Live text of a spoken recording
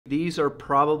These are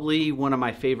probably one of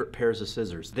my favorite pairs of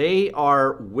scissors. They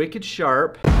are wicked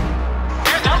sharp. Dude,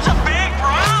 that's a big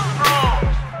round,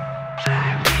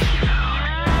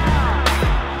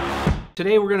 bro!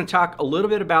 Today we're going to talk a little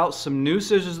bit about some new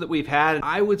scissors that we've had.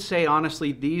 I would say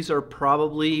honestly these are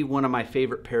probably one of my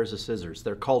favorite pairs of scissors.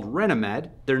 They're called Renomed.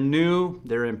 They're new,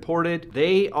 they're imported.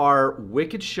 They are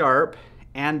wicked sharp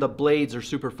and the blades are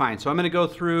super fine. So I'm going to go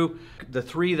through the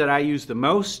three that I use the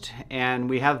most, and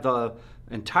we have the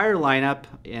entire lineup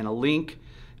in a link.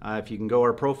 If you can go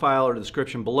our profile or the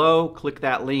description below, click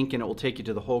that link and it will take you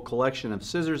to the whole collection of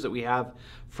scissors that we have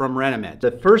from Renomed.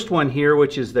 The first one here,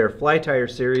 which is their fly tire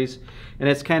series, and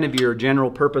it's kind of your general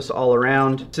purpose all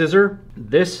around scissor.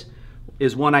 This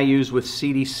is one I use with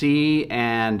CDC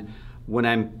and when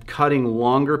I'm cutting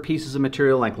longer pieces of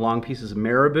material, like long pieces of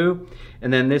marabou.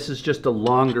 And then this is just a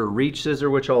longer reach scissor,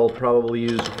 which I'll probably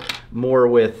use more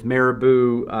with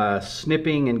marabou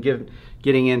snipping and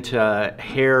getting into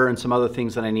hair and some other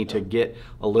things that I need to get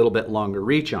a little bit longer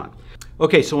reach on.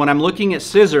 Okay, so when I'm looking at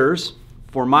scissors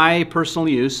for my personal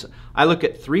use, I look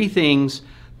at three things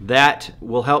that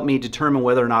will help me determine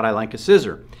whether or not I like a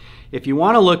scissor. If you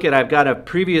want to look at, I've got a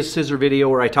previous scissor video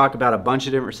where I talk about a bunch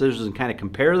of different scissors and kind of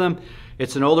compare them.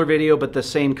 It's an older video, but the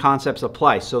same concepts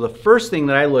apply. So the first thing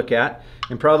that I look at,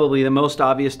 and probably the most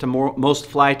obvious to most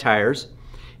fly tires,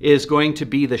 is going to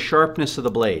be the sharpness of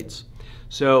the blades.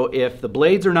 So if the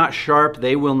blades are not sharp,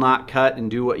 they will not cut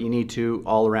and do what you need to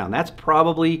all around. That's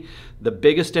probably the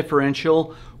biggest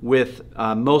differential with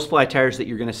most fly tires that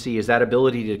you're going to see, is that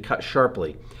ability to cut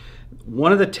sharply.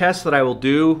 One of the tests that I will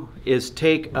do is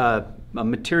take a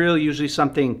material, usually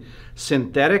something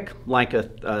synthetic, like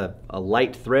a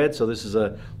light thread. So this is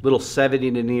a little 70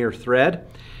 denier thread,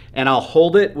 and I'll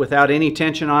hold it without any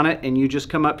tension on it, and you just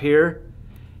come up here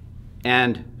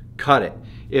and cut it.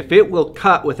 If it will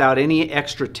cut without any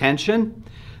extra tension,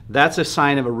 that's a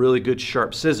sign of a really good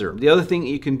sharp scissor. The other thing that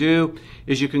you can do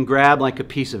is you can grab like a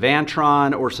piece of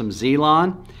Antron or some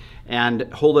Zelon and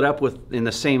hold it up in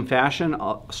the same fashion,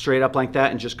 straight up like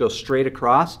that, and just go straight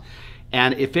across.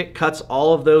 And if it cuts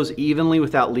all of those evenly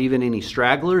without leaving any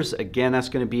stragglers, again, that's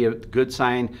going to be a good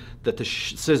sign that the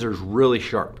scissor's really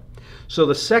sharp. So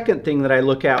the second thing that I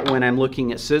look at when I'm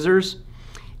looking at scissors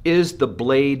is the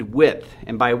blade width.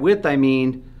 And by width, I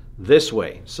mean this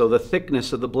way. So the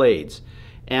thickness of the blades.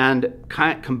 And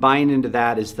combined into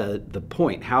that is the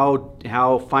point,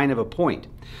 how fine of a point.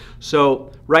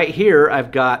 So right here,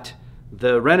 I've got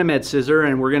the Renomed scissor,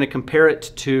 and we're going to compare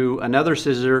it to another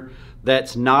scissor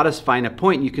that's not as fine a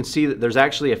point. You can see that there's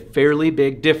actually a fairly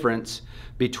big difference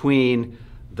between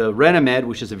the Renomed,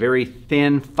 which is a very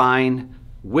thin, fine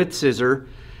width scissor,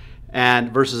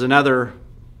 and versus another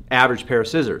average pair of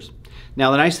scissors.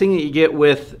 Now the nice thing that you get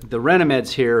with the Renomeds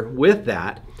here with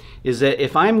that is that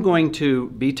if I'm going to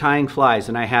be tying flies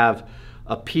and I have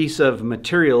a piece of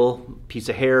material, piece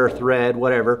of hair, thread,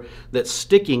 whatever, that's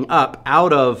sticking up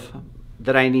out of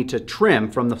that I need to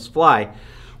trim from this fly,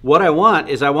 what I want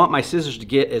is I want my scissors to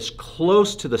get as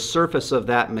close to the surface of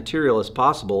that material as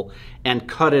possible and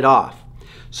cut it off.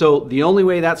 So the only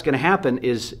way that's going to happen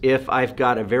is if I've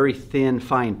got a very thin,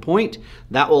 fine point.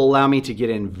 That will allow me to get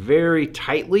in very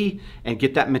tightly and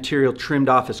get that material trimmed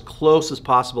off as close as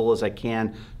possible as I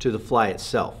can to the fly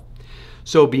itself.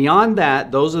 So beyond that,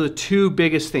 those are the two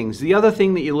biggest things. The other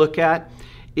thing that you look at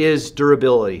is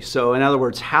durability. So in other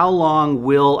words, how long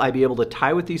will I be able to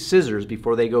tie with these scissors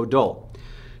before they go dull?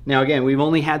 Now again, we've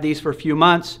only had these for a few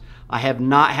months. I have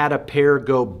not had a pair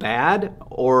go bad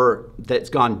or that's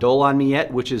gone dull on me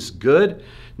yet, which is good.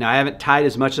 Now I haven't tied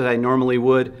as much as I normally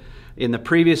would in the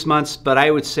previous months, but I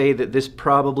would say that this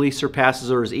probably surpasses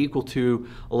or is equal to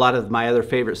a lot of my other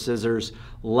favorite scissors,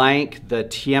 like the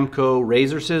Tiemco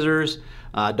razor scissors,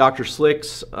 Dr.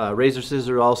 Slick's razor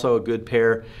scissors, also a good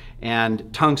pair,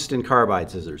 and tungsten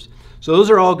carbide scissors. So those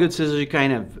are all good scissors you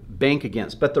kind of bank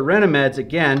against. But the Renomeds,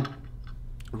 again,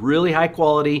 really high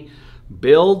quality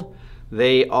build.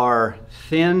 They are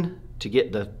thin to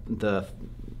get the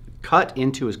cut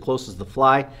into as close as the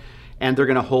fly, and they're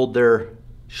going to hold their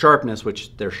sharpness,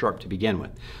 which they're sharp to begin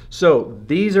with. So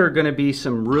these are going to be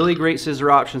some really great scissor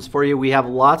options for you. We have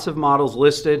lots of models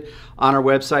listed on our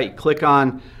website. Click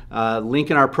on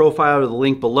link in our profile or the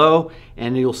link below,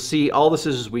 and you'll see all the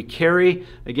scissors we carry.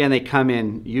 Again, they come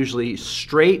in usually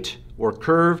straight or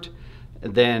curved,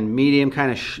 then medium,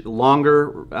 kind of longer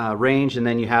range, and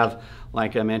then you have,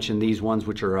 like I mentioned, these ones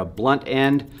which are a blunt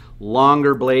end,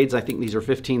 longer blades. I think these are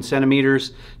 15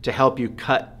 centimeters to help you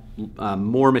cut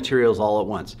more materials all at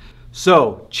once.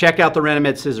 So check out the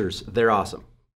Renomed scissors. They're awesome.